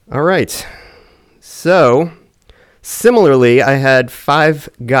All right. So, similarly, I had 5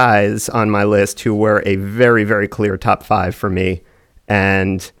 guys on my list who were a very, very clear top 5 for me.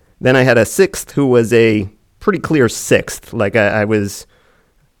 And then I had a 6th who was a pretty clear 6th. Like, I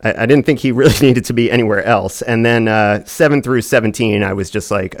didn't think he really needed to be anywhere else. And then 7 through 17, I was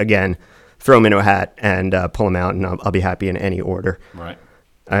just like, again, throw him into a hat and pull him out, and I'll be happy in any order. Right.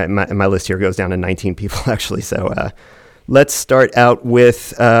 My list here goes down to 19 people, actually. So let's start out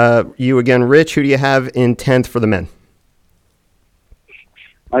with you again, Rich. Who do you have in 10th for the men?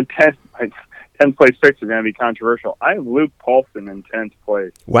 On 10th place picks are going to be controversial. I have Luke Paulson in 10th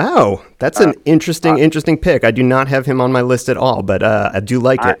place. Wow, that's an interesting pick. I do not have him on my list at all, but I do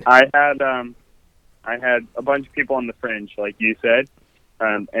like it. I had a bunch of people on the fringe, like you said,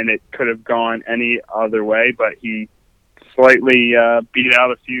 and it could have gone any other way, but he slightly beat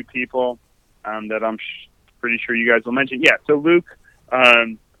out a few people that I'm pretty sure you guys will mention. Yeah, so Luke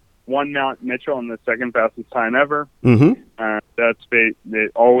won Mount Mitchell in the second fastest time ever. Mm-hmm.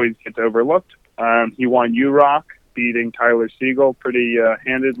 It always gets overlooked. He won UROY, beating Tyler Siegel pretty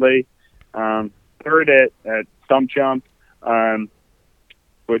handedly. Third at Stump Jump,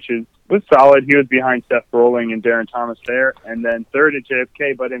 which was solid. He was behind Seth Roling and Darren Thomas there. And then third at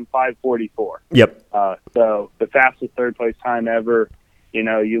JFK, but in 5:44. Yep. So the fastest third-place time ever. You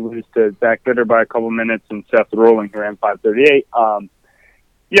know, you lose to Zach Bitter by a couple minutes and Seth Roling, who ran 5:38.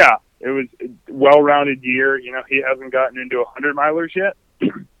 Yeah, it was a well-rounded year. You know, he hasn't gotten into 100-milers yet.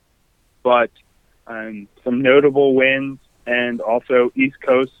 But some notable wins, and also East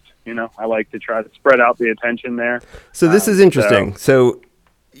Coast. You know, I like to try to spread out the attention there. So this is interesting. So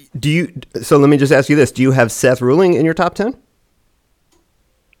let me just ask you this: do you have Seth Roling in your top 10?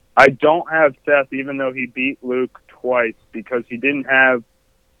 I don't have Seth, even though he beat Luke twice, because he didn't have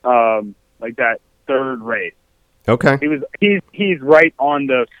like that third race. Okay. He's right on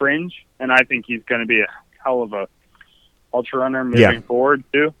the fringe, and I think he's going to be a hell of a ultra runner moving forward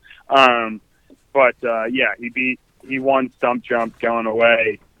too. He won Stump Jump going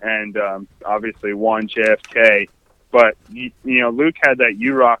away, and obviously won JFK. But you know, Luke had that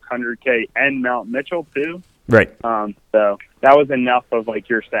UROY 100K and Mount Mitchell too. Right. So that was enough of, like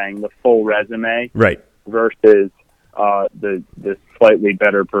you're saying, the full resume. Right. Versus the slightly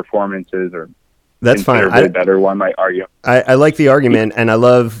better performances, or that's fine. Better, one might argue. I like the argument, and I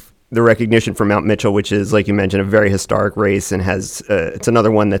love the recognition for Mount Mitchell, which is, like you mentioned, a very historic race, and has it's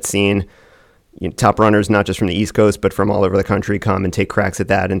another one that's seen top runners, not just from the East Coast, but from all over the country, come and take cracks at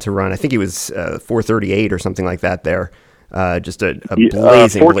that and to run. I think he was 4:38 or something like that there. Just a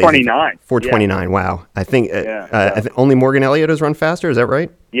blazing 4:29. 4:29. Yeah. Wow. I think only Morgan Elliott has run faster. Is that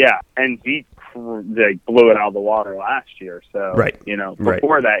right? Yeah, and he blew it out of the water last year. So you know,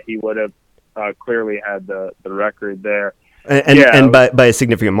 before that, he would have clearly had the record there. And by a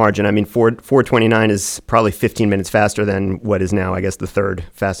significant margin. I mean, 4:29 is probably 15 minutes faster than what is now, I guess, the third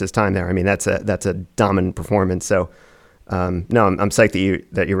fastest time there. I mean, that's a dominant performance. So, no, I'm psyched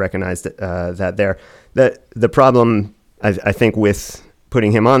that you recognized that there. The problem, I think, with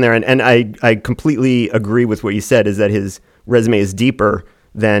putting him on there, and I completely agree with what you said, is that his resume is deeper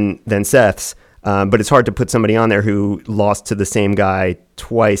than Seth's. But it's hard to put somebody on there who lost to the same guy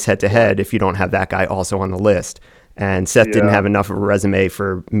twice head-to-head if you don't have that guy also on the list. And Seth didn't have enough of a resume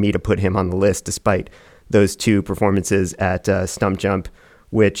for me to put him on the list, despite those two performances at Stump Jump,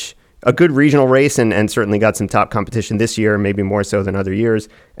 which a good regional race, and certainly got some top competition this year, maybe more so than other years,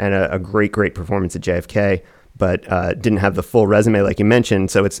 and a great performance at JFK, but didn't have the full resume like you mentioned.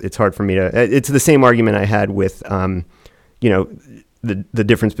 So it's hard for me to. It's the same argument I had with, the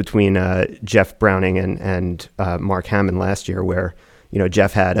difference between Jeff Browning and Mark Hammond last year, where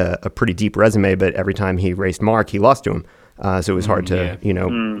Jeff had a pretty deep resume, but every time he raced Mark, he lost to him. So it was hard to,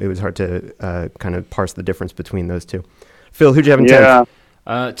 it was hard to kind of parse the difference between those two. Phil, who'd you have in 10th?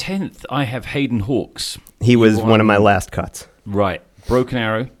 10th, I have Hayden Hawks. He was one of my last cuts. Right. Broken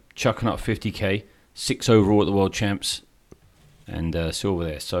Arrow, chucking up 50K, 6 overall at the World Champs, and silver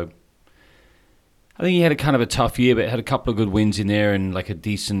there. So I think he had a kind of a tough year, but had a couple of good wins in there and like a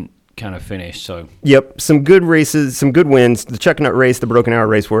decent kind of finish. So yep, some good races, some good wins. The Chuckanut race, the Broken Arrow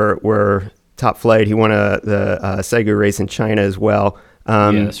race were top flight. He won the Saigu race in China as well.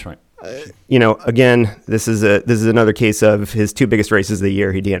 Yeah, that's right. Again, this is another case of his two biggest races of the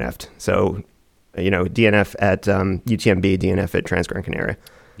year. He DNF'd. So, DNF at UTMB, DNF at Trans Gran Canaria.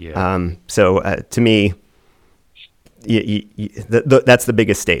 Yeah. To me, that's the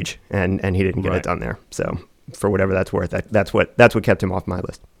biggest stage, and he didn't get it done there. So, for whatever that's worth, that's what kept him off my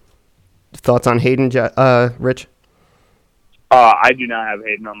list. Thoughts on Hayden, Rich? I do not have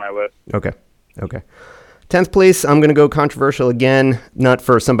Hayden on my list. Okay. 10th place, I'm going to go controversial again, not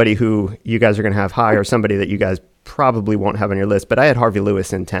for somebody who you guys are going to have high or somebody that you guys probably won't have on your list, but I had Harvey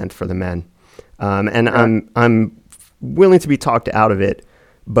Lewis in 10th for the men. And I'm willing to be talked out of it,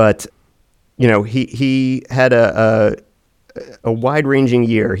 but he had a wide-ranging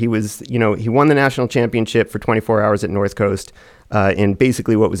year. He was, he won the national championship for 24 hours at North Coast in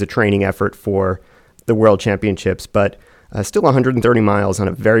basically what was a training effort for the World Championships, but still 130 miles on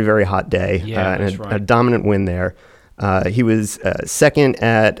a very, very hot day, and a dominant win there. He was second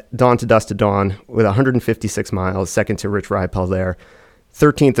at Dawn to Dust to Dawn with 156 miles, second to Rich Ripel there.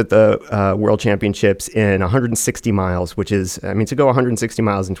 13th at the World Championships in 160 miles, which is, to go 160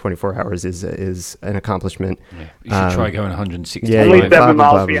 miles in 24 hours is an accomplishment. Yeah. You should try going 160. Yeah, only 7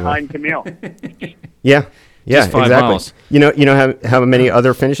 miles behind Camille. Yeah, Just 5 exactly. miles. You know how many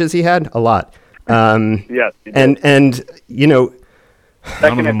other finishes he had? A lot. Yes, and none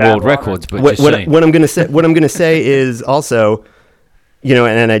of them world records, but what I'm going to say is also,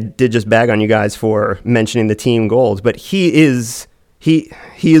 and I did just bag on you guys for mentioning the team gold, but he is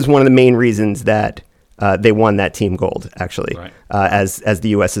one of the main reasons that they won that team gold, actually, right. as the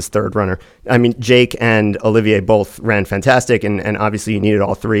U.S.'s third runner. I mean, Jake and Olivier both ran fantastic, and obviously you needed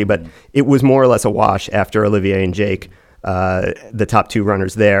all three, but it was more or less a wash after Olivier and Jake, the top two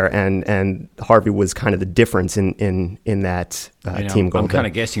runners there, and Harvey was kind of the difference in that team gold. I'm kind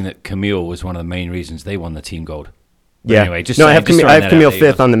of guessing that Camille was one of the main reasons they won the team gold. But yeah. Anyway, I have Camille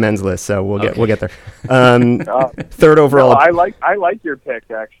fifth on the men's list, so we'll get there. Third overall. No, I like your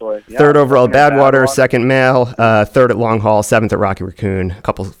pick actually. Yeah, third overall, Badwater. Second male. Third at Long Haul. Seventh at Rocky Raccoon. A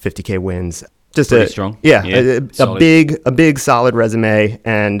couple 50K wins. Just pretty strong. Yeah, a big solid resume,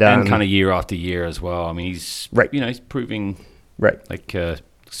 and kind of year after year as well. I mean, he's right. He's proving like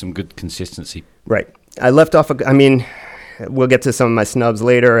some good consistency. Right. I left off. We'll get to some of my snubs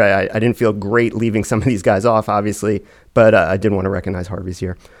later. I didn't feel great leaving some of these guys off, obviously, but I did want to recognize Harvey's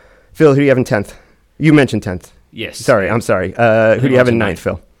here. Phil, who do you have in 10th? You mentioned 10th. Yes. Sorry, I'm sorry. Who do you have in 9th,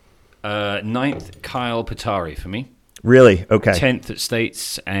 Phil? 9th, Kyle Patari for me. Really? Okay. 10th at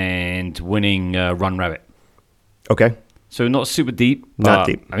States and winning Run Rabbit. Okay. So not super deep. Not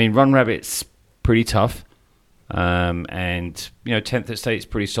deep. I mean, Run Rabbit's pretty tough. And 10th at States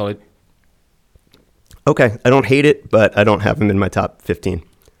pretty solid. Okay, I don't hate it, but I don't have him in my top 15.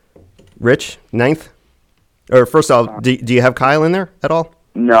 Rich, 9th? Or first of all, do you have Kyle in there at all?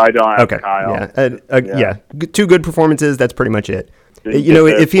 No, I don't have Kyle. Yeah. Two good performances, that's pretty much it.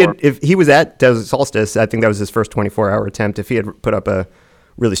 If he was at Desert Solstice, I think that was his first 24-hour attempt. If he had put up a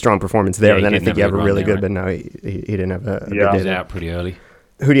really strong performance there, then I think he had a really good, but no, he didn't have a good day. He was out pretty early.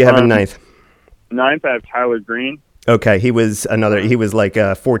 Who do you have in 9th? 9th, I have Tyler Green. Okay, he was like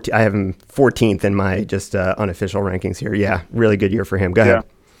 14. I have him 14th in my just unofficial rankings here. Yeah, really good year for him. Go ahead.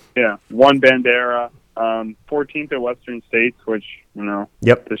 Yeah, won Bandera, 14th at Western States, which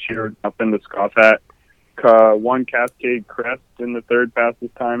this year nothing to scoff at. Won Cascade Crest in the third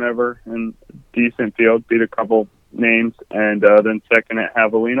fastest time ever in decent field. Beat a couple names, and then second at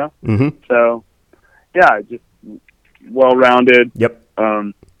Javelina. Mm-hmm. So, just well-rounded. Yep.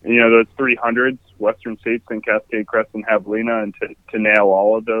 Those 300s, Western States and Cascade Crest and Javelina, and to nail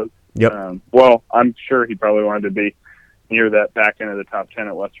all of those. Yep. I'm sure he probably wanted to be near that back end of the top 10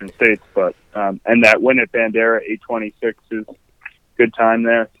 at Western States, but and that win at Bandera, 8:26 is good time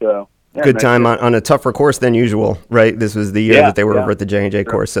there. So good time on a tougher course than usual, right? This was the year that they were over at the J&J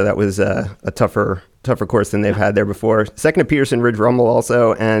course, so that was a tougher course than they've had there before. Second at Peterson Ridge Rumble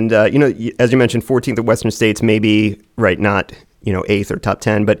also, and as you mentioned, 14th at Western States, maybe not 8th or top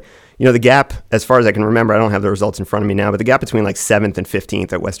 10, but the gap, as far as I can remember, I don't have the results in front of me now, but the gap between like 7th and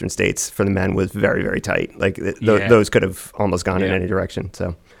 15th at Western States for the men was very, very tight. Like those could have almost gone in any direction.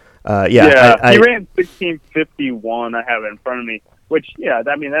 So, he ran 16:51. I have it in front of me, which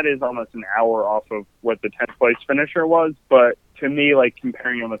that is almost an hour off of what the 10th place finisher was. But to me, like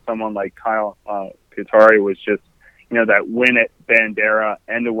comparing him with someone like Kyle Pitari was just that win at Bandera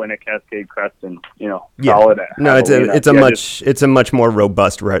and the win at Cascade Crest, and solid at Javelina. It's a much more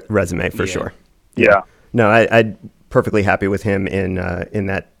robust resume for sure. Yeah. No, I'm perfectly happy with him in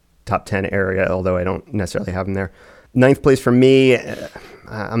that top 10 area, although I don't necessarily have him there. 9th place for me.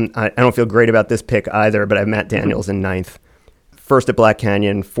 I don't feel great about this pick either, but I have Matt Daniels in 9th. First at Black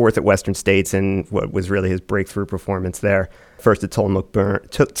Canyon, 4th at Western States, and what was really his breakthrough performance there. First at Tillamook Burn,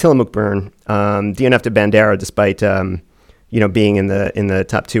 DNF to Bandera, despite being in the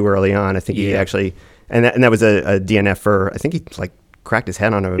top 2 early on. I think he actually, and that was a DNF for, I think he cracked his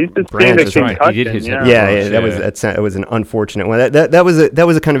head on a branch. That's right. He did his head. It was an unfortunate one. That was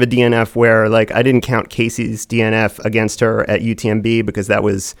a kind of a DNF where I didn't count Casey's DNF against her at UTMB because that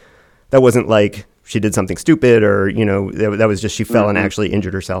wasn't like she did something stupid, or that was just she fell and actually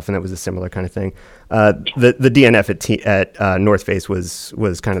injured herself, and that was a similar kind of thing. The DNF at North Face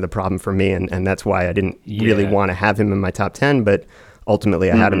was kind of the problem for me, and that's why I didn't really want to have him in my top 10, but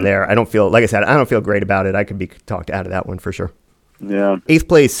ultimately I had him there. I don't feel great about it. I could be talked out of that one for sure. Yeah. 8th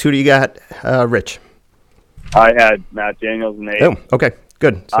place, who do you got, Rich? I had Matt Daniels in 8th. Oh, okay,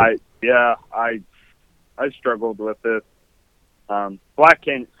 good. So, I struggled with this. Black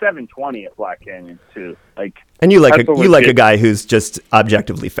Canyon, 720 at Black Canyon too. And you like a guy who's just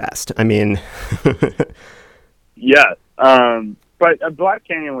objectively fast. I mean, yeah. But Black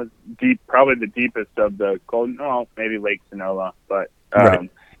Canyon was deep, probably the deepest of the Golden. Well, maybe Lake Sonoma, but had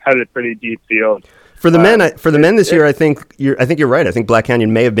a pretty deep field. For the men this year, I think you're right. I think Black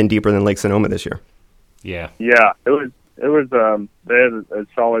Canyon may have been deeper than Lake Sonoma this year. Yeah, it was. They had a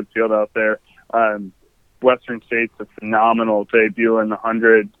solid field out there. Western State's a phenomenal debut in the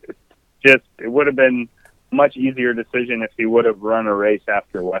 100. It would have been a much easier decision if he would have run a race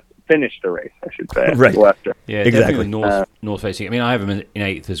finished a race, I should say. Right. Western. Yeah, exactly. Definitely North Face. I mean, I have him in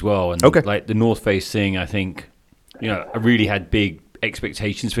 8th as well. And like the North Face thing, I think, I really had big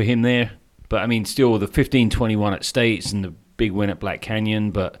expectations for him there. But I mean, still the 15:21 at States and the big win at Black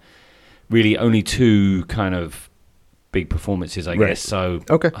Canyon, but really only 2 kind of big performances, I guess. So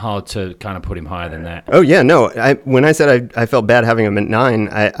hard to kind of put him higher than that. Oh yeah, no. When I said I felt bad having him at 9,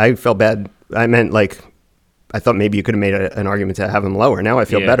 I felt bad. I meant I thought maybe you could have made an argument to have him lower. Now I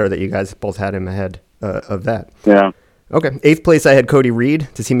feel better that you guys both had him ahead of that. Yeah. Okay. 8th place, I had Cody Reed.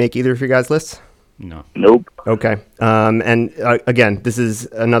 Does he make either of your guys' lists? No. Nope. Okay. And again, this is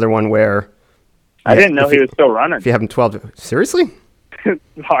another one where I didn't know he was still running. If you have him 12, seriously? Sorry.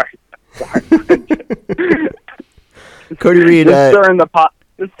 Cody Reed. Just stirring the pot.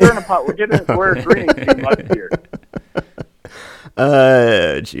 We're agreeing too much here.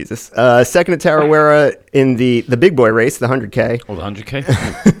 Jesus. Second at Tarawera in the big boy race, the 100K. Oh, the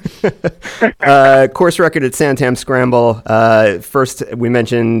 100K? Course record at Santam Scramble. First, we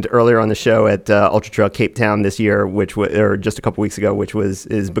mentioned earlier on the show at Ultra Trail Cape Town this year, or just a couple weeks ago, which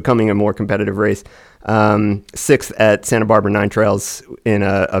is becoming a more competitive race. 6th at Santa Barbara 9 Trails in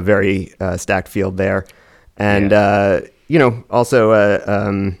a very stacked field there. And, also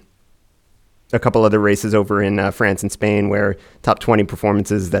a couple other races over in France and Spain where top 20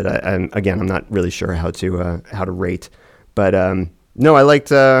 performances that I'm not really sure how to rate. But no, I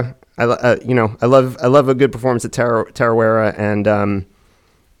liked I love a good performance at Tarawera, and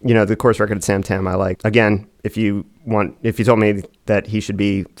the course record at Sam Tam I like. Again, if you told me that he should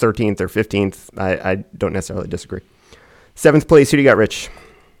be 13th or 15th, I don't necessarily disagree. 7th place, who do you got, Rich?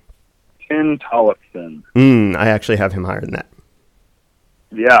 Ken Tollefson. I actually have him higher than that.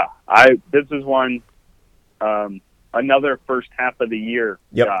 Yeah, this is one, another first half of the year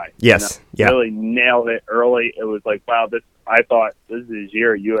guy. Yes, really nailed it early. It was like, wow, I thought this is his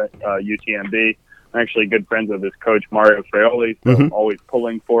year. UTMB. I'm actually good friends with his coach Mario Fraioli, so I'm always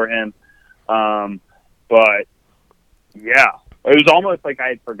pulling for him. But yeah, it was almost like I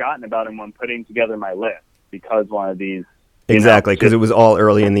had forgotten about him when putting together my list because one of these. Exactly, because it was all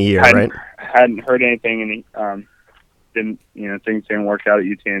early in the year, right? Hadn't heard anything, and things didn't work out at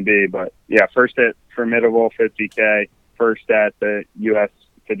UTMB. But yeah, first at Formidable 50K, first at the U.S.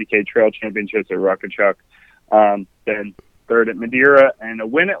 50K Trail Championships at Ruckachuk, then third at Madeira, and a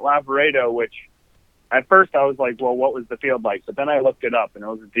win at Lavaredo, which at first I was like, well, what was the field like? But then I looked it up, and it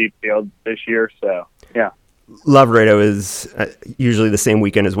was a deep field this year, so yeah. Lavaredo is usually the same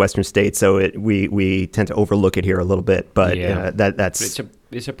weekend as Western State, so we tend to overlook it here a little bit. But that's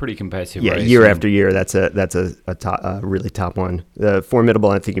it's a pretty competitive race. Year after year, that's a really top one. The Formidable,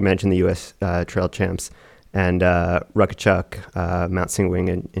 I think you mentioned the U.S. Trail Champs, and Ruckachuk, Mount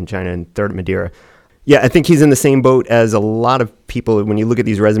Singwing in China, and third at Madeira. Yeah, I think he's in the same boat as a lot of people. When you look at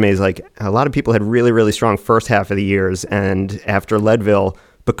these resumes, like a lot of people had really, really strong first half of the years, and after Leadville,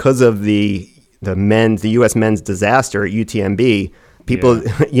 because of the U.S. men's disaster at UTMB, people,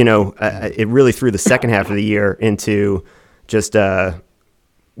 it really threw the second half of the year into just, chaos,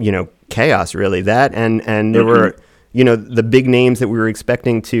 really. That and there were, the big names that we were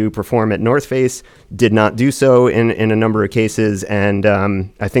expecting to perform at North Face did not do so in a number of cases. And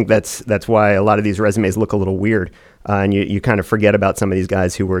I think that's why a lot of these resumes look a little weird. And you kind of forget about some of these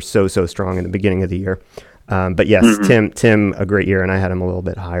guys who were so strong in the beginning of the year. But yes, Tim, a great year, and I had him a little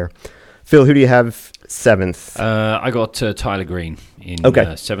bit higher. Phil, who do you have 7th? I got Tyler Green in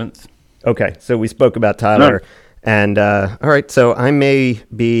 7th. Okay, so we spoke about Tyler. And all right, so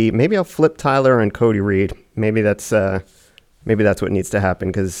maybe I'll flip Tyler and Cody Reed. Maybe that's what needs to happen,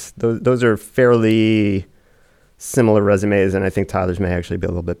 because those are fairly similar resumes, and I think Tyler's may actually be a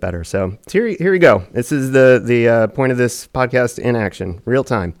little bit better. So here we go. This is the point of this podcast in action, real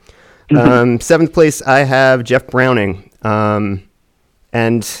time. Seventh place, I have Jeff Browning, and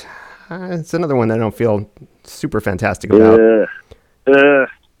it's another one that I don't feel super fantastic about.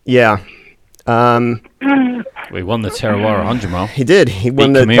 Yeah. We won the Tarawera 100 mile. He did. He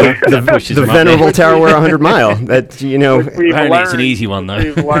won the Pushes him up venerable there. Tarawera 100 mile. That, you know, Apparently it's an easy one, though.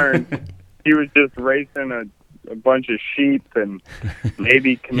 We've learned he was just racing a bunch of sheep and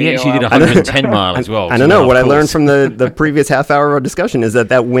maybe Camille. He actually did a 110 mile as well. I don't know. What I learned from the previous half-hour discussion is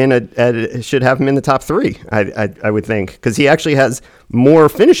that win should have him in the top three, I would think, because he actually has more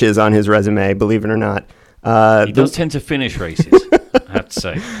finishes on his resume, believe it or not. He does tend to finish races, I have to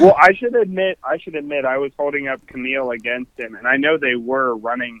say. Well, I should admit, I was holding up Camille against him, and I know they were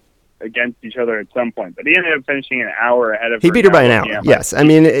running against each other at some point, but he ended up finishing an hour ahead of her. He beat her by an hour. Yeah, yes. I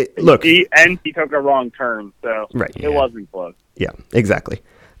mean, look. He took a wrong turn, so it wasn't close. Yeah, exactly.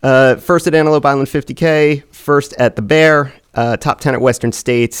 First at Antelope Island 50K, first at the Bear, top 10 at Western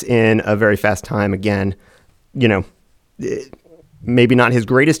States in a very fast time again. You know, maybe not his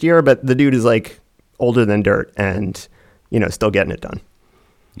greatest year, but the dude is like older than dirt and, you know, still getting it done.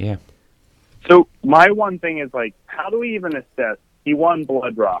 Yeah. So my one thing is, like, how do we even assess? He won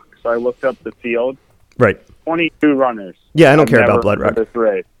Blood Rock, so I looked up the field. Right. 22 runners. Yeah, I don't care about Blood Rock. This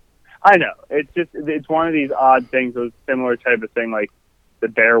race. I know. It's one of these odd things, a similar type of thing, like the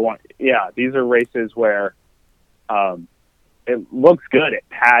Bear one. Yeah, these are races where it looks good. It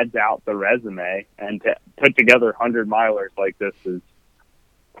pads out the resume, and to put together 100-milers like this is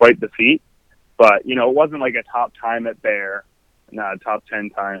quite the feat. But, you know, it wasn't like a top time at Bear, not a top 10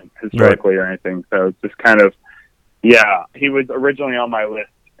 time historically or anything. So it's just kind of, yeah, he was originally on my list,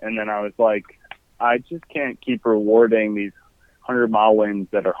 and then I was like, I just can't keep rewarding these 100-mile wins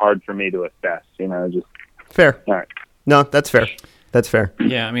that are hard for me to assess, you know, just... Fair. All right. No, that's fair. That's fair.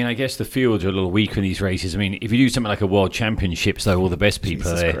 Yeah, I mean, I guess the fields are a little weaker in these races. I mean, if you do something like a World Championships, though, all the best people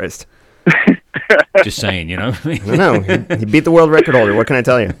Jesus are there. Christ. Just saying, you know? No, he beat the world record holder. What can I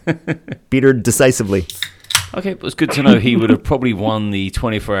tell you? Beat her decisively. Okay, but it's good to know he would have probably won the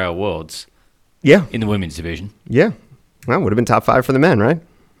 24-hour Worlds. Yeah. In the women's division. Yeah. Well, would have been top 5 for the men, right?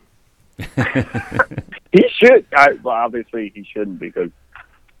 He should. Well, obviously, he shouldn't, because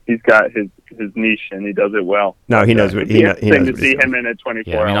he's got his niche and he does it well. No, he knows what he knows. To see him in a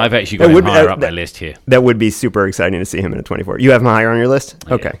 24 Yeah, I mean, hour. I've actually got him higher up my list here. That would be super exciting to see him in a 24. You have him higher on your list?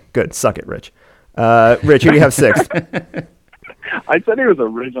 Yeah. Okay, good. Suck it, Rich. Rich, who do you have 6th? I said he was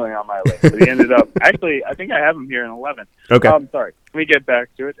originally on my list, but he ended up... Actually, I think I have him here in 11. Okay. Sorry. Let me get back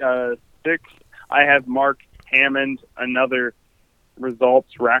to it. 6, I have Mark Hammond, another results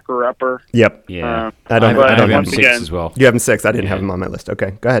racker-upper. Yep. Yeah. I don't have him once 6 again, as well. You have him 6th. I didn't have him on my list.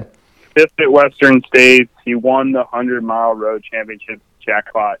 Okay, go ahead. 5th at Western States. He won the 100-mile road championship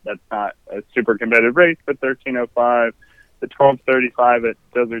jackpot. That's not a super competitive race, but 13:05. The 12:35 at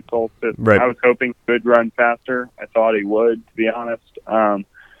Desert Solstice. Right. I was hoping he would run faster. I thought he would, to be honest. And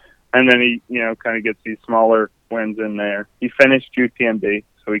then he, you know, kind of gets these smaller wins in there. He finished UTMB,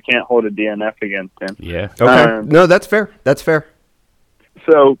 so we can't hold a DNF against him. Yeah. Okay. No, that's fair. That's fair.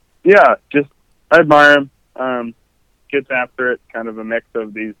 So, yeah, just I admire him. Gets after it, kind of a mix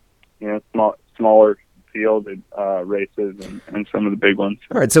of these, you know, smaller fielded races and some of the big ones.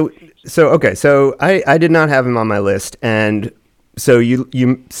 All right. So I did not have him on my list, and so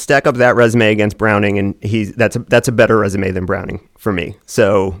you stack up that resume against Browning, and that's a better resume than Browning for me.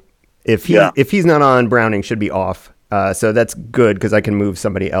 So if he's not on, Browning should be off. So that's good, because I can move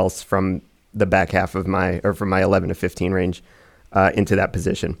somebody else from the back half of from my 11 to 15 range into that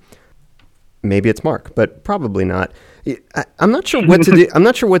position. Maybe it's Mark, but probably not. I'm not sure what to do. I'm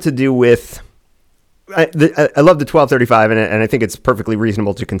not sure what to do with. I love the 12:35, and I think it's perfectly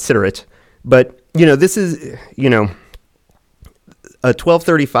reasonable to consider it. But you know, this is, you know, a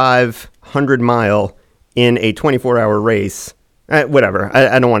 12:35 100-mile in a 24-hour race. Whatever.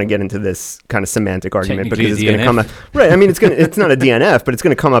 I don't want to get into this kind of semantic argument, because it's going to come up. Right. I mean, it's not a DNF, but it's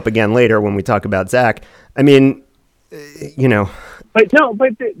going to come up again later when we talk about Zach. I mean, you know. But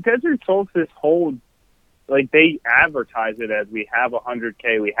the Desert Solstice holds, like, they advertise it as we have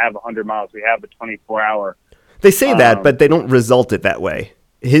 100K, we have 100 miles, we have a 24-hour. They say that, but they don't result it that way.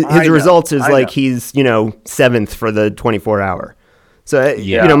 His results is like he's, you know, 7th for the 24-hour. So,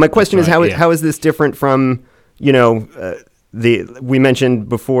 you know, my question is, how is this different from, you know, we mentioned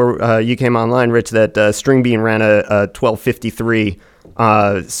before you came online, Rich, that String Bean ran a 12:53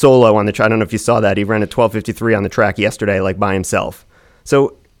 solo on the track. I don't know if you saw that. He ran a 12:53 on the track yesterday, like by himself.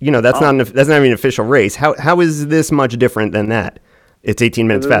 So, you know, that's not even an official race. How is this much different than that? it's 18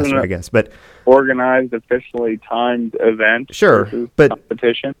 minutes This isn't faster, I guess. But organized, officially timed event. Sure, but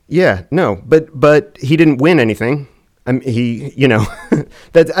competition. Yeah, no, but he didn't win anything. He,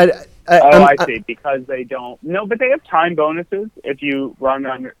 that's I see. Because they don't. No, but they have time bonuses if you run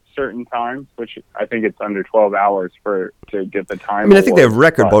under certain times, which I think it's under 12 hours to get the time. I mean, I think they have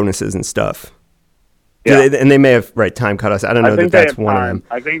record bonuses and stuff. Yeah. And they may have time cutoffs. I don't know that's one of them.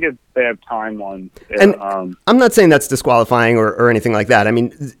 I think they have time ones. And I'm not saying that's disqualifying or anything like that. I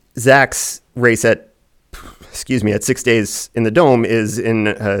mean, Zach's race at 6 days in the Dome is in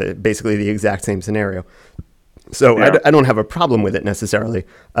basically the exact same scenario. So yeah. I don't have a problem with it necessarily.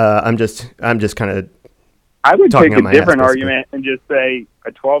 I'm just kind of. I would take a different argument and just say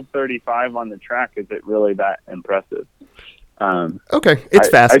a 12:35 on the track. Is it really that impressive? Okay, it's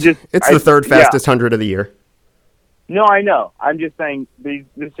fast. It's the third fastest 100 of the year. No, I know. I'm just saying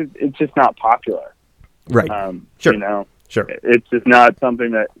it's just not popular. Right. Sure. Sure. It's just not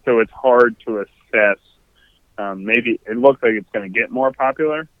something that. So it's hard to assess. Maybe it looks like it's going to get more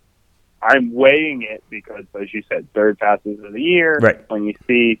popular. I'm weighing it because, as you said, third fastest of the year. Right. When you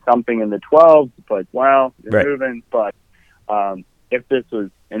see something in the 12s, it's like, wow, you're moving. But if this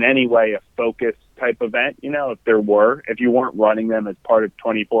was in any way a focus type event, if you weren't running them as part of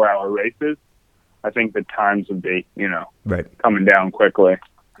 24-hour races, I think the times would be, coming down quickly.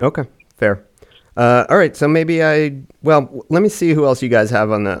 Okay, fair. All right, so maybe let me see who else you guys have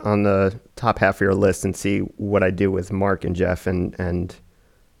on the top half of your list and see what I do with Mark and Jeff and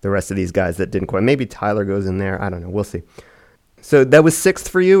the rest of these guys that didn't quite. Maybe Tyler goes in there. I don't know. We'll see. So that was 6th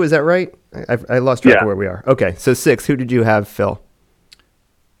for you. Is that right? I lost track of where we are. Okay, so 6th. Who did you have, Phil?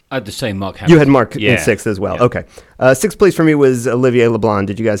 I had the same Mark Hamilton. You had Mark in 6th as well. Yeah. Okay. 6th place for me was Olivier Leblanc.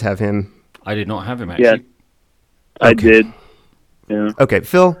 Did you guys have him? I did not have him, actually. Yeah, I did. Yeah. Okay,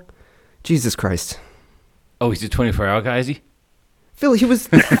 Phil. Jesus Christ. Oh, he's a 24-hour guy, is he? Phil, he was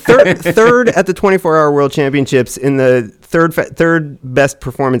third at the 24-hour World Championships in the third best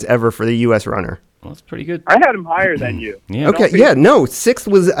performance ever for the U.S. runner. Well, that's pretty good. I had him higher than you. Yeah. Okay, no, 6th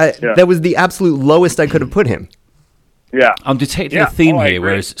was that was the absolute lowest I could have put him. Yeah. I'm detecting a theme here,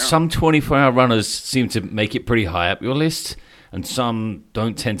 whereas some 24-hour runners seem to make it pretty high up your list, and some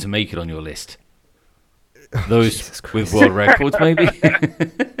don't tend to make it on your list. Those with world records, maybe.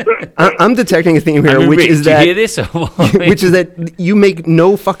 I'm detecting a theme here, which Rick, is that you hear this? which is that you make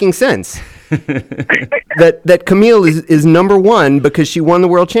no fucking sense. that Camille is number 1 because she won the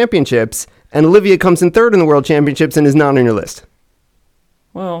World Championships, and Olivia comes in 3rd in the World Championships and is not on your list.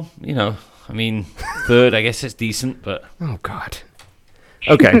 Well, third, I guess it's decent, but oh god.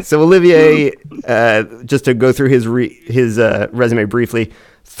 Okay, so Olivier, just to go through his resume briefly.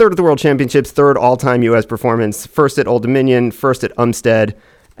 3rd at the World Championships, 3rd all-time U.S. performance, 1st at Old Dominion, 1st at Umstead,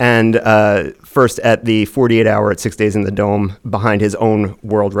 and 1st at the 48-hour at 6 Days in the Dome behind his own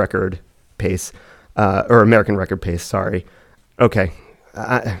world record pace, or American record pace, sorry. Okay.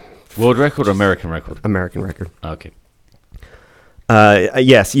 World record or American record? American record. Okay.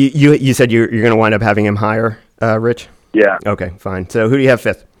 Yes, you said you're going to wind up having him higher, Rich? Yeah. Okay, fine. So who do you have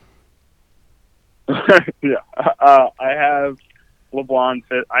 5th? Yeah. I have LeBlanc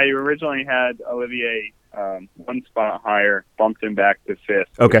 5th. I originally had Olivier 1 spot higher, bumped him back to 5th.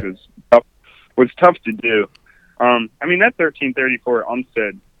 Okay. Which was tough to do. That 13:34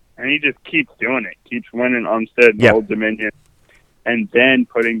 Umstead, and he just keeps doing it. Keeps winning Umstead and Old Dominion, and then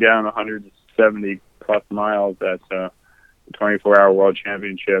putting down 170-plus miles at the 24-hour World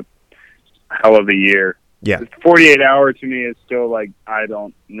Championship. Hell of a year. Yeah. The 48-hour to me is still like, I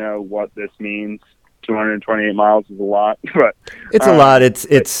don't know what this means. 228 miles is a lot, but it's a lot.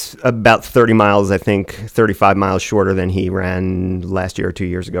 It's about 30 miles, I think, 35 miles shorter than he ran last year or 2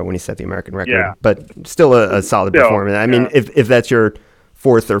 years ago when he set the American record. Yeah. But still a solid performance. I mean, if that's your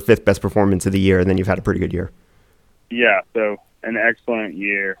 4th or 5th best performance of the year, then you've had a pretty good year. Yeah, so an excellent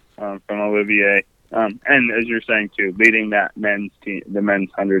year from Olivier. And as you're saying, too, leading that men's team, the men's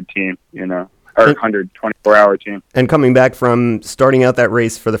 100 team, or 124-hour team. And coming back from starting out that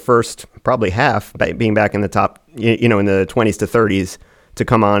race for the first probably half, being back in the top, in the 20s to 30s, to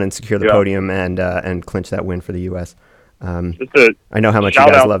come on and secure the podium and clinch that win for the U.S. I know how much you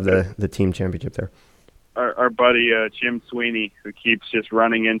guys love the team championship there. Our buddy Jim Sweeney, who keeps just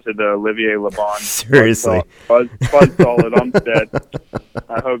running into the Olivier Leblanc. Seriously. Buzzsaw at Umstead.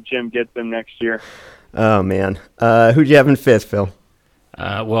 I hope Jim gets him next year. Oh, man. Who'd you have in 5th, Phil?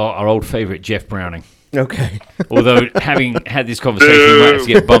 Our old favorite, Jeff Browning. Okay. Although, having had this conversation, he might have to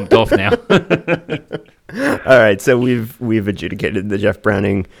get bumped off now. All right, so we've adjudicated the Jeff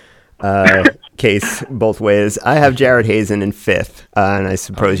Browning case both ways. I have Jared Hazen in 5th, and I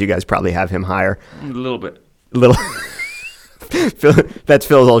suppose you guys probably have him higher. A little bit. That's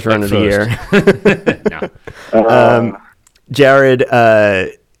Phil's ultra run of the year. Jared,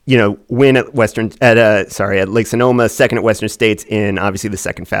 win at at Lake Sonoma, second at Western States in obviously the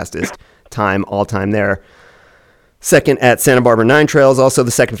second fastest time all time there. Second at Santa Barbara 9 Trails, also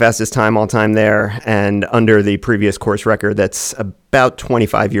the second fastest time all time there, and under the previous course record that's about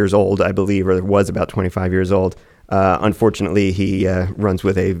 25 years old, I believe, or was about 25 years old. Unfortunately, he runs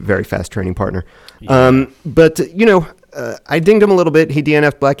with a very fast training partner. Yeah. I dinged him a little bit. He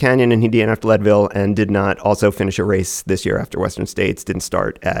DNF'd Black Canyon and he DNF'd Leadville and did not also finish a race this year after Western States. Didn't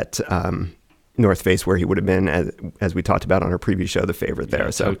start at North Face where he would have been, as we talked about on our previous show, the favorite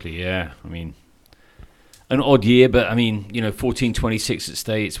there. So totally, yeah. I mean, an odd year, but I mean, 14:26 at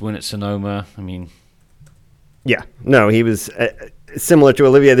States, win at Sonoma. I mean, yeah, no, he was similar to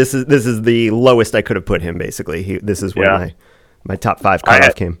Olivier. This is the lowest I could have put him. Basically, this is where my top 5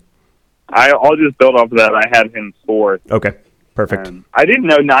 cutoff came. I'll just build off of that. I had him 4th. Okay, perfect. I didn't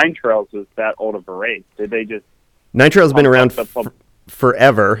know 9 Trails was that old of a race. Did they just 9 Trails has been around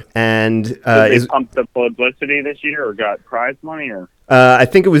forever, and did they pump the publicity this year, or got prize money, or? I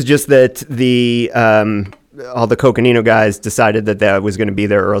think it was just that all the Coconino guys decided that was going to be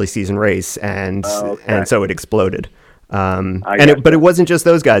their early season race, and so it exploded. But it wasn't just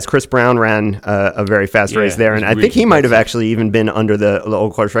those guys. Chris Brown ran a very fast race there, and I think he might have actually even been under the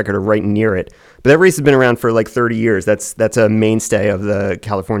old course record or right near it. But that race has been around for like 30 years. That's a mainstay of the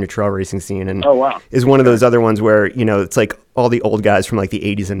California trail racing scene, and is one of those other ones where it's like all the old guys from like the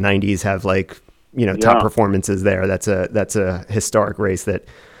 80s and 90s have like top performances there. That's a historic race that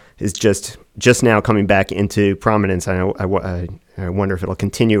is just now coming back into prominence. I wonder if it'll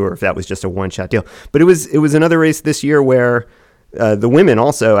continue or if that was just a one-shot deal. But it was another race this year where the women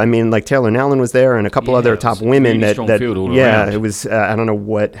also. I mean, like Taylor Nowlin was there and a couple other top women around. It was. I don't know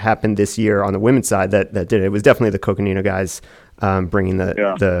what happened this year on the women's side that did it. It was definitely the Coconino guys bringing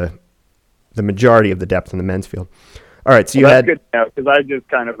the majority of the depth in the men's field. All right, so that's good now, because I just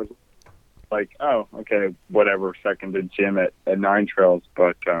kind of was like, oh, okay, whatever, seconded Jim at 9 Trails,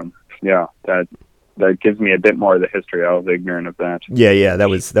 but that gives me a bit more of the history. I was ignorant of that. Yeah, that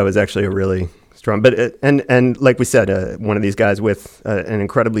was actually a really strong, but and like we said, one of these guys with an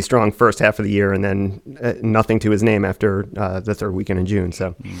incredibly strong first half of the year, and then nothing to his name after the third weekend in June.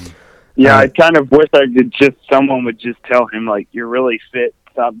 So I kind of wish someone would just tell him, like, you're really fit.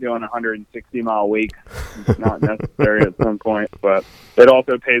 Stop doing 160-mile week. It's not necessary at some point, but it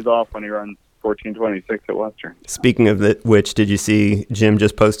also pays off when he runs 14:26 at Western. Speaking of which, did you see Jim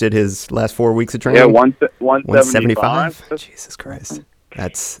just posted his last 4 weeks of training? Yeah, 175. Jesus Christ,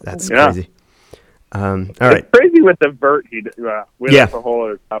 that's crazy. All right, it's crazy with the vert. That's a whole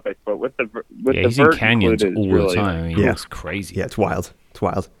other topic, but with the he's vert in canyons all really, the time. I mean, it's crazy. Yeah, it's wild.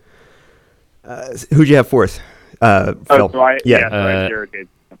 Who'd you have 4th? Phil. Jared.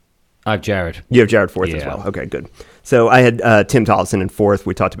 I have Jared. You have Jared 4th as well. Okay, good. So I had Tim Tollefson in 4th.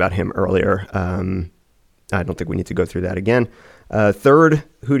 We talked about him earlier. I don't think we need to go through that again. 3rd,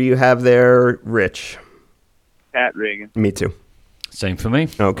 who do you have there, Rich? Pat Regan. Me too. Same for me.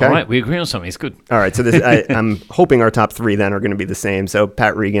 Okay. All right, we agree on something. It's good. All right, so I'm hoping our top 3 then are going to be the same. So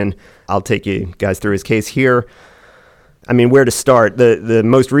Pat Regan, I'll take you guys through his case here. I mean, where to start? The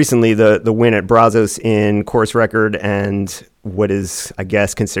most recently, the win at Brazos in course record and what is, I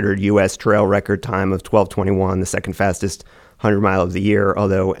guess, considered U.S. trail record time of 12:21, the second fastest 100-mile of the year,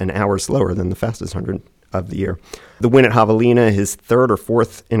 although an hour slower than the fastest 100 of the year. The win at Javelina, his 3rd or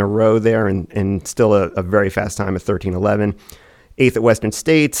 4th in a row there, and still a very fast time of 13:11. 8th at Western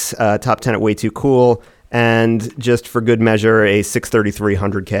States, top 10 at Way Too Cool, and just for good measure, a 6:33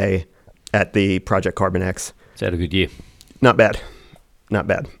 100K at the Project Carbon X. Is that a good year? Not bad.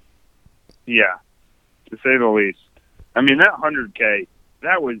 Yeah, to say the least. I mean, that 100K,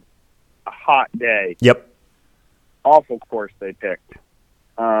 that was a hot day. Yep. Awful course they picked.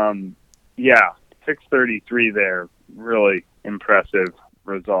 6:33 there, really impressive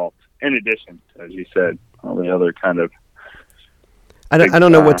result. In addition, as you said, all the other kind of I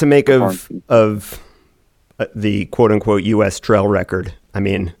don't know what to make of the quote-unquote U.S. trail record. I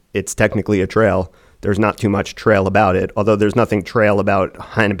mean, it's technically a trail. There's not too much trail about it, although there's nothing trail about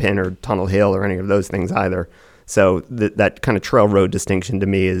Hennepin or Tunnel Hill or any of those things either. So that kind of trail road distinction to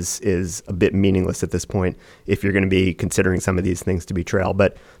me is a bit meaningless at this point if you're going to be considering some of these things to be trail.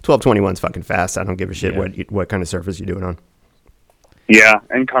 But 12:21 is fucking fast. I don't give a shit what kind of surface you do it on. Yeah,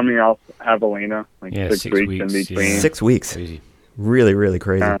 and coming off Javelina, 6 weeks in between. Yeah. 6 weeks. Crazy. Really, really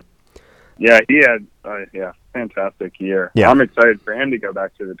crazy. Yeah, he had fantastic year. Yeah. I'm excited for him to go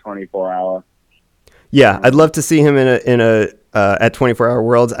back to the 24-hour. Yeah, I'd love to see him in at 24-hour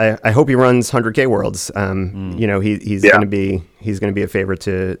Worlds. I hope he runs 100K Worlds. You know, he's going to be a favorite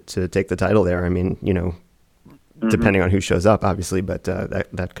to take the title there. I mean, you know, depending on who shows up, obviously, but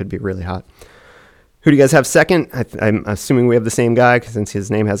that could be really hot. Who do you guys have second? I'm assuming we have the same guy since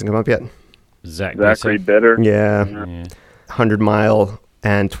his name hasn't come up yet. Zachary Bitter. Yeah. 100-mile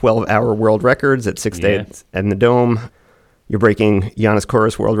and 12-hour world records at 6 days in the Dome. You're breaking Giannis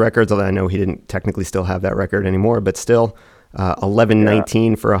Kouros world records, although I know he didn't technically still have that record anymore, but still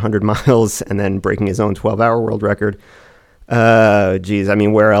 11:19 for 100 miles and then breaking his own 12-hour world record. Geez, I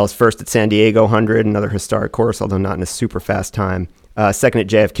mean, where else? First at San Diego 100, another historic course, although not in a super fast time. Second at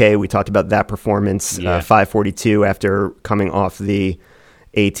JFK, we talked about that performance, 5:42 after coming off the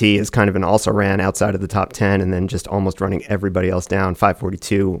AT is kind of an also ran outside of the top 10 and then just almost running everybody else down.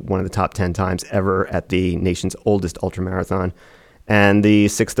 5:42, one of the top 10 times ever at the nation's oldest ultramarathon. And the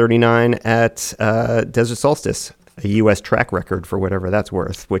 6:39 at Desert Solstice, a U.S. track record for whatever that's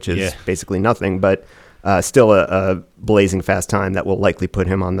worth, which is basically nothing, but still a blazing fast time that will likely put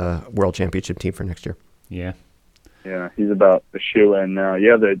him on the World Championship team for next year. Yeah. Yeah, he's about a shoe-in now.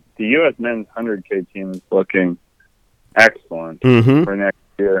 Yeah, the U.S. men's 100K team is looking excellent for next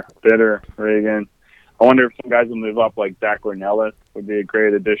year. Bitter, Reagan. I wonder if some guys will move up, like Zach Ornelas would be a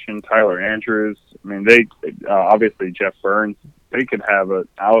great addition. Tyler Andrews. I mean, they obviously Jeff Burns. They could have an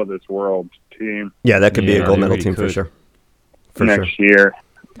out-of-this-world team. Yeah, that could be a gold medal team for sure. Next year.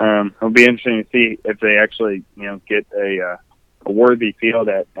 It'll be interesting to see if they actually, you know, get a worthy field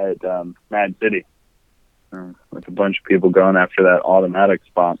at Mad City. With a bunch of people going after that automatic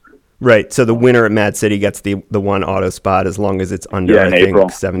spot. Right. So the winner at Mad City gets the one auto spot as long as it's under, I think, April.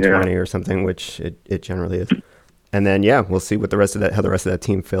 720 or something, which it generally is. And then, we'll see what how the rest of that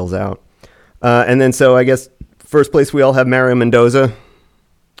team fills out. And then, so I guess first place we all have Mario Mendoza.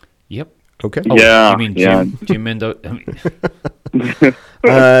 Yep. Okay. Oh, you mean Jim Mendoza?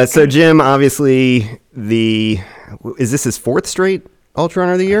 So Jim, obviously, is this his fourth straight Ultra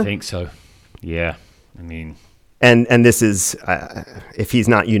Runner of the Year? I think so. Yeah. I mean, and this is if he's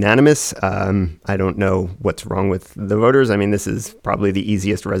not unanimous, I don't know what's wrong with the voters. I mean, this is probably the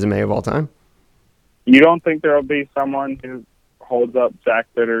easiest resume of all time. You don't think there'll be someone who holds up Zach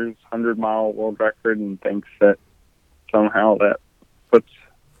Bitter's 100-mile world record and thinks that somehow that puts?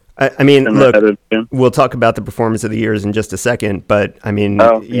 I mean, look, we'll talk about the performance of the years in just a second, but I mean,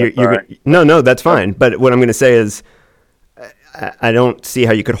 no, that's fine. But what I'm going to say is, I don't see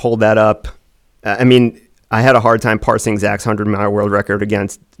how you could hold that up. I mean, I had a hard time parsing Zach's 100-mile world record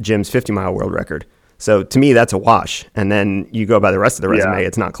against Jim's 50-mile world record. So to me, that's a wash. And then you go by the rest of the resume,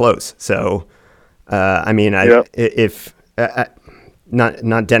 it's not close. So, I mean, if not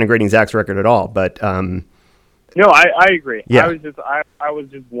denigrating Zach's record at all, but no, I agree. Yeah. I was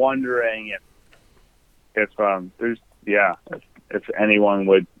just wondering if anyone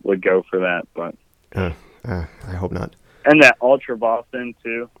would go for that, but I hope not. And that Ultra Boston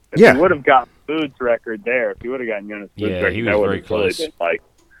too. If he would have got Food's record there, if he would have gotten Jonas Food's record, he was very close. Really been,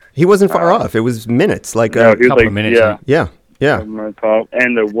 he wasn't far off. It was minutes, like a couple of minutes. Yeah. And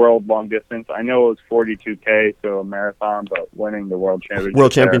the world long distance. I know it was 42K, so a marathon, but winning the world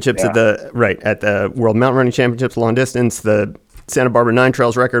championships at the World Mountain Running Championships long distance, the Santa Barbara 9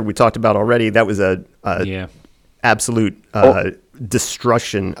 Trails record we talked about already. That was a absolute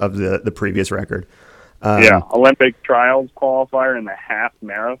destruction of the previous record. Olympic trials qualifier in the half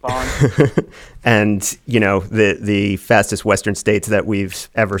marathon. And, you know, the fastest Western states that we've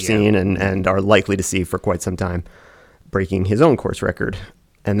ever seen and are likely to see for quite some time, breaking his own course record.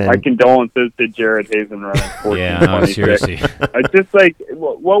 And then, my condolences to Jared Hazen running 14:26. Seriously. I just like,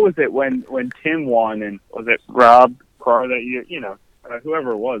 what was it when Tim won, and was it Rob Carr that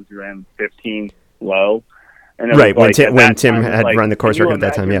whoever it was ran 15 low? And right, when Tim had run the course record at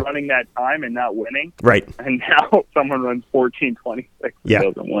that time, running that time and not winning. Right. And now someone runs 14:26 and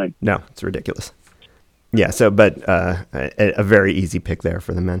doesn't win. No, it's ridiculous. Yeah, so, but a very easy pick there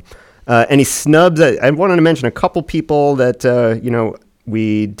for the men. Any snubs? I wanted to mention a couple people that,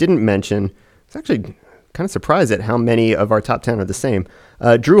 we didn't mention. I was actually kind of surprised at how many of our top 10 are the same.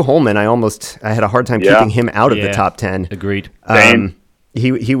 Drew Holman, I had a hard time keeping him out of the top 10. Agreed.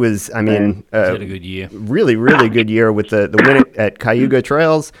 He was, I mean, he's had a good year. Really, really good year with the win at Cayuga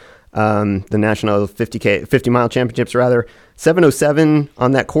Trails, the National 50-mile championships, rather. 7:07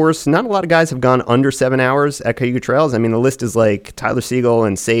 on that course. Not a lot of guys have gone under 7 hours at Cayuga Trails. I mean, the list is like Tyler Siegel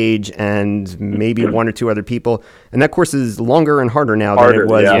and Sage and maybe one or two other people. And that course is longer and harder now than it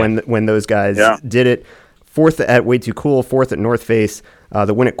was when those guys did it. Fourth at Way Too Cool, fourth at North Face.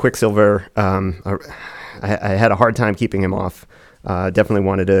 The win at Quicksilver, I had a hard time keeping him off. Definitely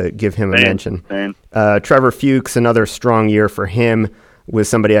wanted to give him a mention. Same. Trevor Fuchs, another strong year for him, was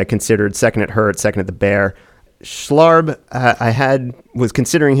somebody I considered second at Hurt, second at the Bear. Schlarb, was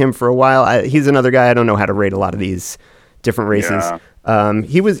considering him for a while. He's another guy I don't know how to rate a lot of these different races. Yeah.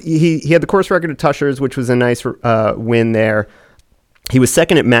 He had the course record at Tushers, which was a nice win there. He was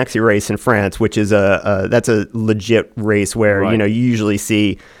second at Maxi Race in France, which is that's a legit race where you usually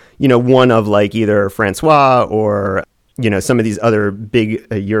see one of like either Francois or some of these other big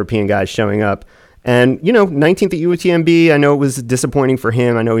European guys showing up. And, 19th at UTMB, I know it was disappointing for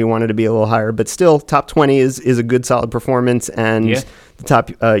him. I know he wanted to be a little higher, but still, top 20 is a good, solid performance, and the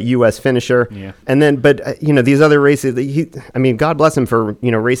top U.S. finisher. Yeah. And then, but, these other races, God bless him for,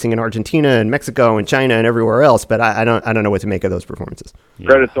 racing in Argentina and Mexico and China and everywhere else, but I don't know what to make of those performances. Yeah.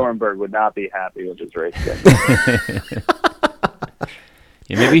 Greta Thunberg would not be happy with his race.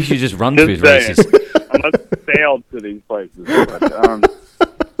 Yeah, maybe he should just run through his races. Unless sailed to these places. But,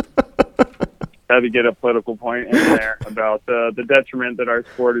 had to get a political point in there about the detriment that our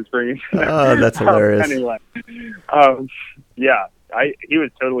sport is bringing. Oh, that's hilarious. Anyway, he was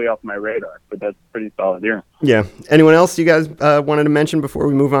totally off my radar, but that's pretty solid here. Yeah. Anyone else you guys wanted to mention before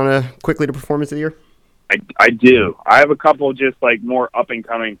we move on quickly to performance of the year? I do. I have a couple just like more up and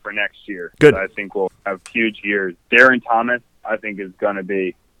coming for next year. Good. I think we'll have huge years. Darren Thomas, I think, is going to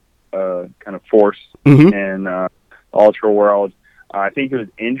be kind of force in ultra world. I think he was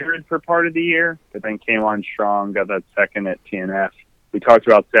injured for part of the year, but then came on strong, got that second at TNF. We talked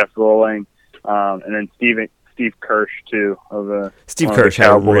about Seth Rolling, and then Steve Kirsch too. Steve Kirsch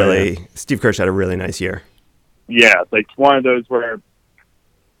had a really nice year. Yeah, it's like one of those where,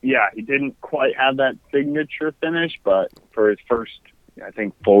 he didn't quite have that signature finish, but for his first, I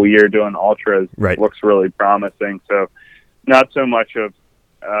think, full year doing ultras, looks really promising. So, not so much of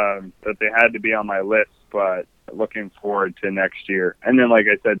that they had to be on my list, but looking forward to next year. And then, like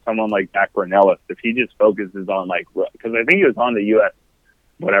I said, someone like Zach Brunellis, if he just focuses on because I think he was on the U.S.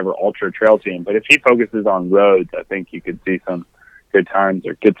 ultra trail team, but if he focuses on roads, I think you could see some good times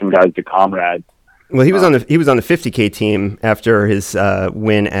or get some guys to comrades. Well, he was on the 50K team after his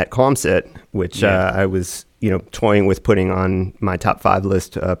win at Comset, which I was toying with putting on my top 5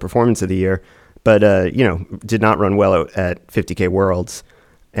 list performance of the year, but did not run well at 50K Worlds.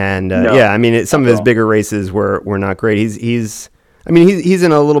 And some of his bigger races were not great. He's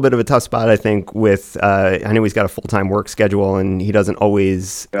in a little bit of a tough spot, I think. With I know he's got a full-time work schedule, and he doesn't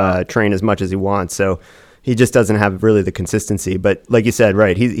always train as much as he wants. So he just doesn't have really the consistency. But like you said,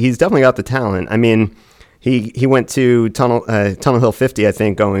 he's definitely got the talent. I mean, he went to Tunnel Hill 50, I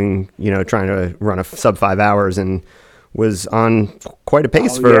think, going trying to run a sub 5 hours, and was on quite a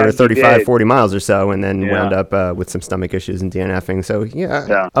pace for 35, 40 miles or so, and then wound up with some stomach issues and DNFing. So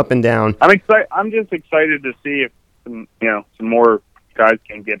up and down. I'm just excited to see if some more guys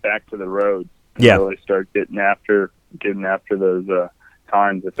can get back to the roads and really start getting after those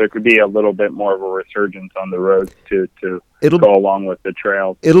times. If there could be a little bit more of a resurgence on the roads to go along with the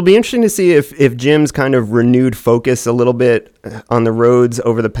trails. It'll be interesting to see if Jim's kind of renewed focus a little bit on the roads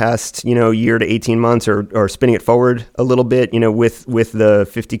over the past year to 18 months, or spinning it forward a little bit, with the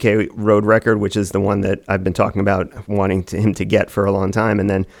 50K road record, which is the one that I've been talking about wanting him to get for a long time. And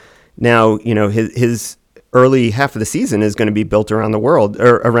then now his early half of the season is going to be built around the world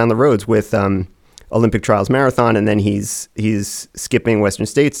or around the roads with Olympic Trials Marathon, and then he's skipping Western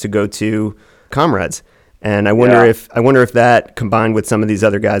States to go to Comrades. And I wonder if that, combined with some of these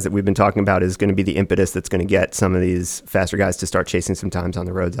other guys that we've been talking about, is going to be the impetus that's going to get some of these faster guys to start chasing some times on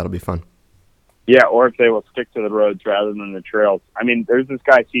the roads. That'll be fun. Yeah, or if they will stick to the roads rather than the trails. I mean, there's this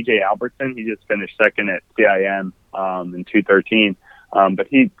guy, CJ Albertson. He just finished second at CIM in 2:13. But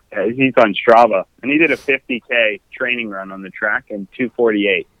he's on Strava, and he did a 50K training run on the track in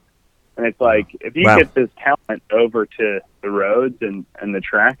 2:48. And it's like, if you get this talent over to the roads and the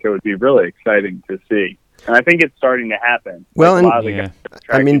track, it would be really exciting to see. And I think it's starting to happen. Well, a lot of the guys are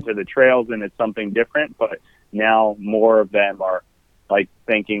attracted to the trails, and it's something different. But now more of them are like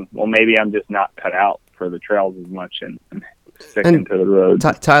thinking, well, maybe I'm just not cut out for the trails as much and sticking to the roads.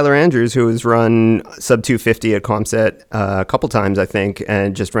 Tyler Andrews, who has run sub 250 at Comset a couple times, I think,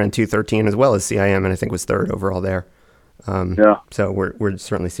 and just ran 2:13 as well as CIM, and I think was third overall there. So we're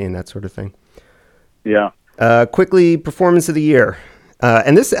certainly seeing that sort of thing. Yeah. Quickly, performance of the year.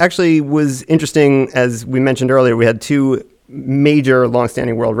 And this actually was interesting. As we mentioned earlier, we had 2 major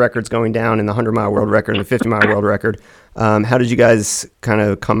longstanding world records going down in the 100-mile world record and the 50-mile world record. How did you guys kind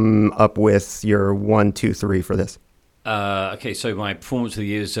of come up with your 1, 2, 3 for this? Okay, so my performance of the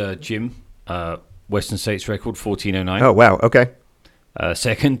year is Jim, Western States record, 14:09. Oh, wow. Okay.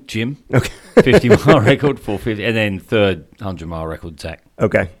 Second, Jim. Okay. 50-mile record, 450. And then third, 100-mile record, Zach.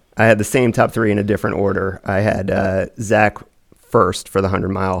 Okay. I had the same top three in a different order. I had Zach first for the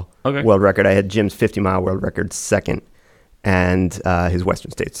 100-mile world record. I had Jim's 50-mile world record second, and his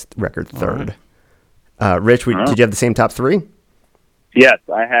Western States record third. Right. Rich, did you have the same top three? Yes,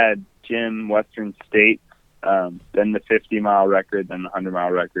 I had Jim Western States, then the 50-mile record, then the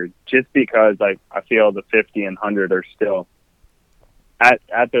 100-mile record, just because I feel the 50 and 100 are still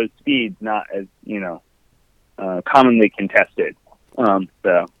at those speeds not as, commonly contested.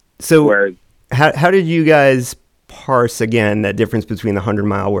 So whereas, how did you guys parse again that difference between the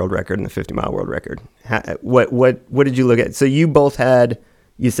 100-mile world record and the 50-mile world record? What did you look at? So you both had,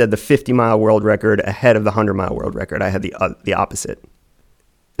 you said the 50-mile world record ahead of the 100-mile world record. I had the opposite.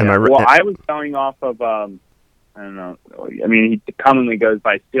 Am I right? Well, I was going off of I don't know. I mean, he commonly goes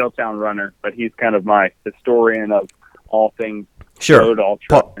by Steeltown Runner, but he's kind of my historian of all things road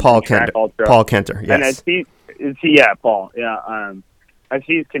ultra. Paul Kenter. Ultra. Paul Kenter. Yes. And Paul. Yeah. As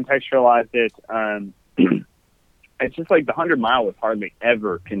he's contextualized it, it's just like the 100-mile was hardly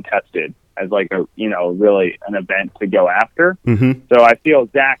ever contested as like a really an event to go after. Mm-hmm. So I feel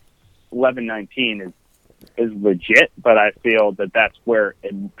Zach's 11:19 is legit, but I feel that that's where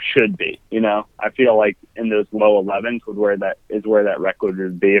it should be. I feel like in those low 11s where that record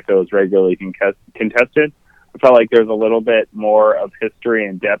would be if it was regularly contested. I felt like there's a little bit more of history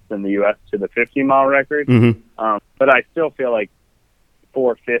and depth in the U.S. to the 50-mile record. Mm-hmm. But I still feel like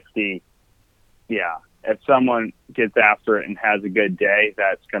 450, if someone gets after it and has a good day,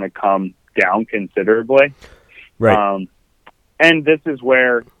 that's going to come down considerably. Right. And this is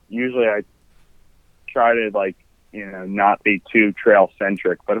where usually I try to not be too trail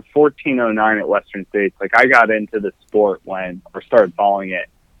centric, but a 14:09 at Western States, I got into the sport started following it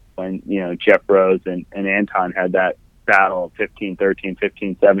when, Jeff Rose and Anton had that battle of 15:13,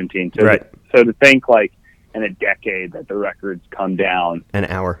 15:17. So, right. So to think in a decade that the records come down an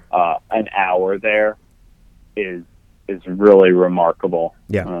hour there is really remarkable.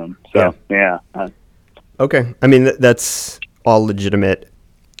 Yeah. Okay. I mean, that's all legitimate.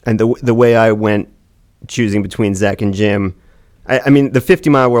 And the way I went choosing between Zach and Jim, I mean, the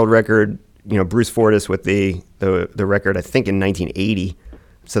 50-mile world record, Bruce Fortis with the record, I think in 1980.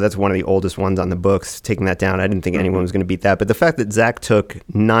 So that's one of the oldest ones on the books. Taking that down, I didn't think anyone was going to beat that. But the fact that Zach took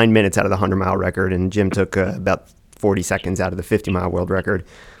 9 minutes out of the 100-mile record and Jim took about 40 seconds out of the 50-mile world record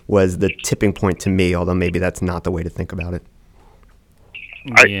was the tipping point to me, although maybe that's not the way to think about it.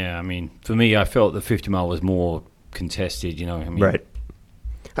 Yeah, I mean, for me, I felt the 50-mile was more contested, Right.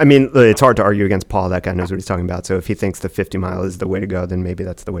 I mean, it's hard to argue against Paul. That guy knows what he's talking about. So if he thinks the 50-mile is the way to go, then maybe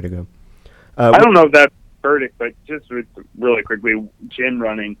that's the way to go. I don't know if that's verdict, but just really quickly, Jim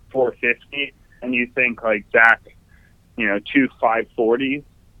running 450, and you think Zach, 2 540s.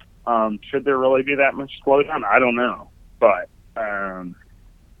 Should there really be that much slowdown? I don't know, but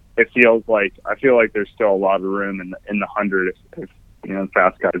it feels I feel like there's still a lot of room in the 100 if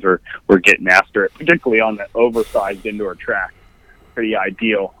fast guys were getting after it, particularly on the oversized indoor track. Pretty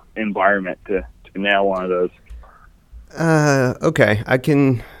ideal environment to nail one of those. Okay,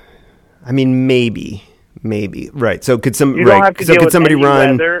 maybe right. So could somebody run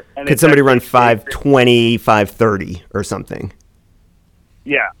 5:20, 5:30 or something?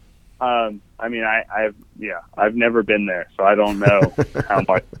 Yeah. I've never been there, so I don't know how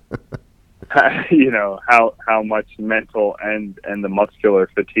much how much mental and the muscular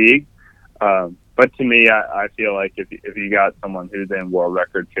fatigue. But to me, I feel like if you got someone who's in world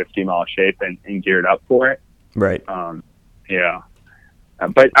record 50-mile shape and geared up for it, right? But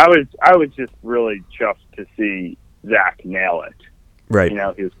I was just really chuffed to see Zach nail it. Right. He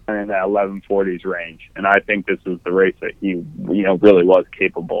was kind of in that 11:40s range, and I think this was the race that he really was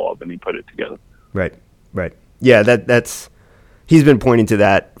capable of, and he put it together. Right. Yeah, that's he's been pointing to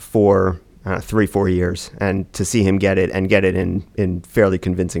that for 3-4 years, and to see him get it in fairly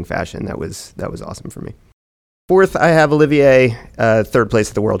convincing fashion, that was awesome for me. Fourth, I have Olivier, third place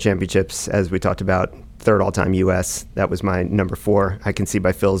at the World Championships, as we talked about, third all-time U.S. That was my number 4. I can see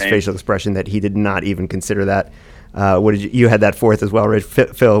by Phil's facial expression that he did not even consider that. What did you had that fourth as well, Rich?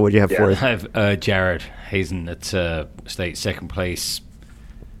 Phil, what did you have fourth? I have Jared Hazen at state second place.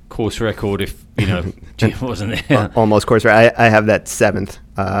 Course record if Jim wasn't there. Almost course record. I have that 7th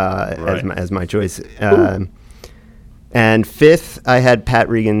as my choice. And 5th, I had Pat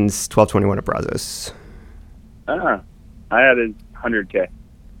Regan's 12:21 at Brazos. I had his 100K.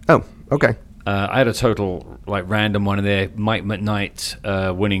 Oh, okay. I had a total random one in there. Mike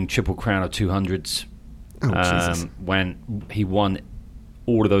McKnight winning Triple Crown of 200s. Oh, Jesus. When he won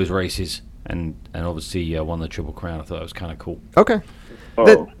all of those races and obviously won the Triple Crown. I thought that was kind of cool. Okay.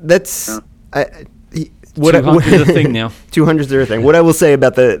 Oh. That's... What 200 is a thing now. 200s are a thing. What I will say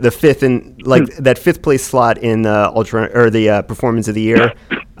about the fifth and that fifth place slot in the ultra or the performance of the year,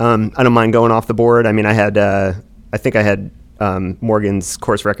 I don't mind going off the board. I mean, I think I had Morgan's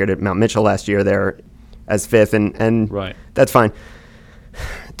course record at Mount Mitchell last year there as fifth, and right. That's fine.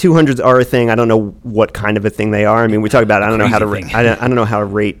 200s are a thing. I don't know what kind of a thing they are. I mean, we talk about I don't know how to rate. I don't know how to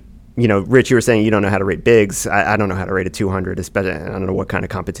rate. You know, Rich, you were saying you don't know how to rate bigs. I don't know how to rate a 200, especially. I don't know what kind of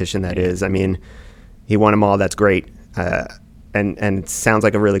competition that is. I mean, he won them all. That's great, and it sounds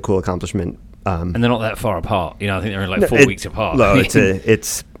like a really cool accomplishment. And they're not that far apart. You know, I think they're like 4 weeks apart. No, it's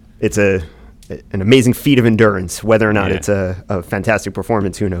an amazing feat of endurance. Whether or not it's a fantastic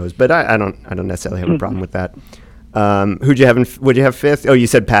performance, who knows? But I don't necessarily have a problem with that. Who'd you have? Would you have fifth? Oh, you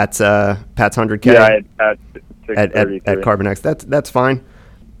said Pat's 100K. Yeah, I had Pat at Carbonex. That's fine.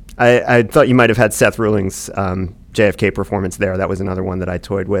 I thought you might have had Seth Ruling's JFK performance there. That was another one that I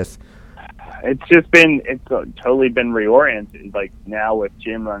toyed with. It's totally been reoriented. Like now with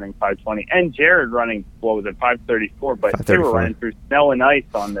Jim running 520 and Jared running 534, but 534. They were running through snow and ice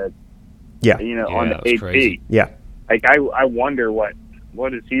on the on the 8B. Yeah. Like I wonder what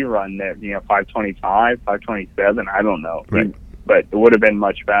does he run there? 525, 527. I don't know. Right. But it would have been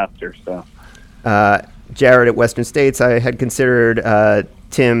much faster. So. Jared at Western States, I had considered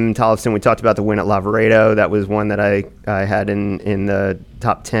Tim Tollefson. We talked about the win at Lavaredo. That was one that I had in the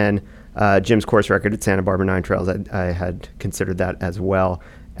top 10. Jim's course record at Santa Barbara 9 Trails, I had considered that as well.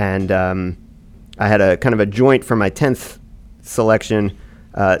 And I had a kind of a joint for my 10th selection.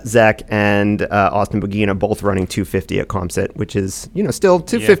 Zach and Austin Bogina both running 250 at Comset, which is, still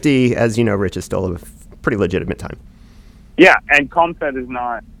 250, as you know, Rich, is still a pretty legitimate time. Yeah, and Comset is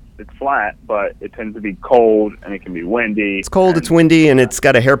not, it's flat, but it tends to be cold and it can be windy. It's cold, it's windy, and it's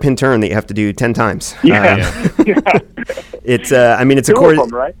got a hairpin turn that you have to do 10 times. Yeah. It's a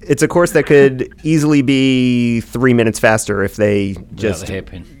course. Right? It's a course that could easily be 3 minutes faster if they just. The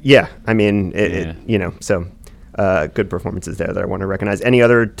hairpin. Yeah, I mean, so good performances there that I want to recognize. Any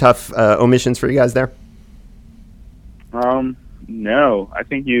other tough omissions for you guys there? No, I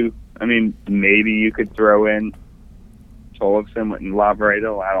think maybe you could throw in Tollefson in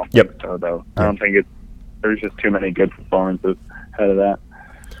Lavaredo. I don't think so, though. I don't think there's just too many good performances ahead of that.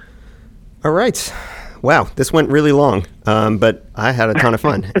 All right. Wow, this went really long, but I had a ton of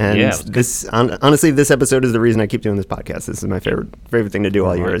fun. And honestly, this episode is the reason I keep doing this podcast. This is my favorite thing to do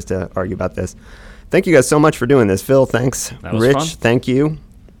all year is to argue about this. Thank you guys so much for doing this. Phil, thanks. That was Rich, fun. Thank you.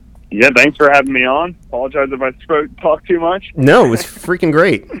 Yeah, thanks for having me on. Apologize if I talk too much. No, it was freaking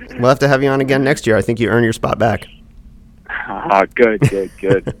great. We'll have to have you on again next year. I think you earn your spot back. Good.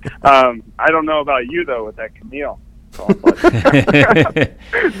 I don't know about you, though, with that Camille. Well,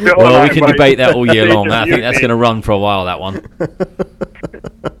 we can debate that all year long. I think that's going to run for a while, that one.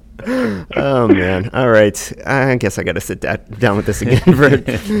 Oh, man. All right. I guess I got to sit down with this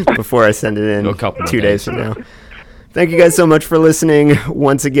again before I send it in 2 days from now. Thank you guys so much for listening.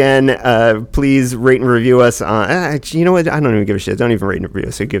 Once again, please rate and review us on... you know what? I don't even give a shit. Don't even rate and review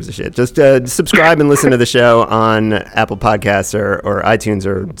us. Who gives a shit? Just subscribe and listen to the show on Apple Podcasts or iTunes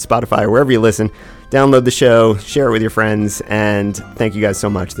or Spotify or wherever you listen. Download the show, share it with your friends, and thank you guys so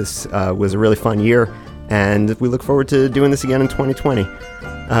much. This was a really fun year, and we look forward to doing this again in 2020.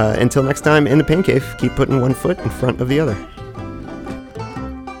 Until next time, in the Pain Cave, keep putting one foot in front of the other.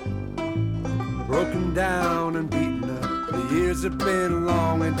 Broken down and beaten up, the years have been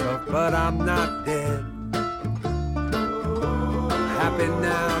long and tough, but I'm not dead. Happy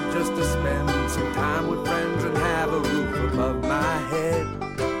now just to spend some time with friends and have a roof above my head.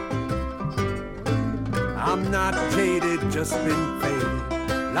 I'm not jaded, just been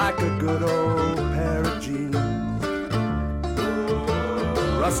faded, like a good old pair of jeans.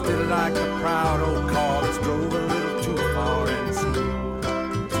 Rusted like a proud old car that's drove a little too far and seen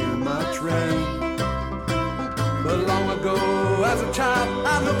too much rain. But long ago, as a child,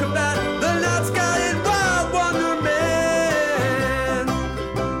 I look up at the night sky in wild wonderment.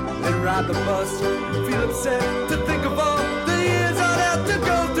 Then ride the bus, feel upset to think of all the years I'd have to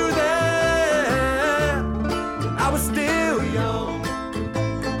go through there. I was still young.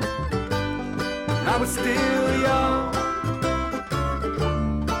 I was still young.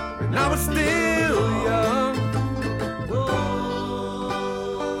 And I was still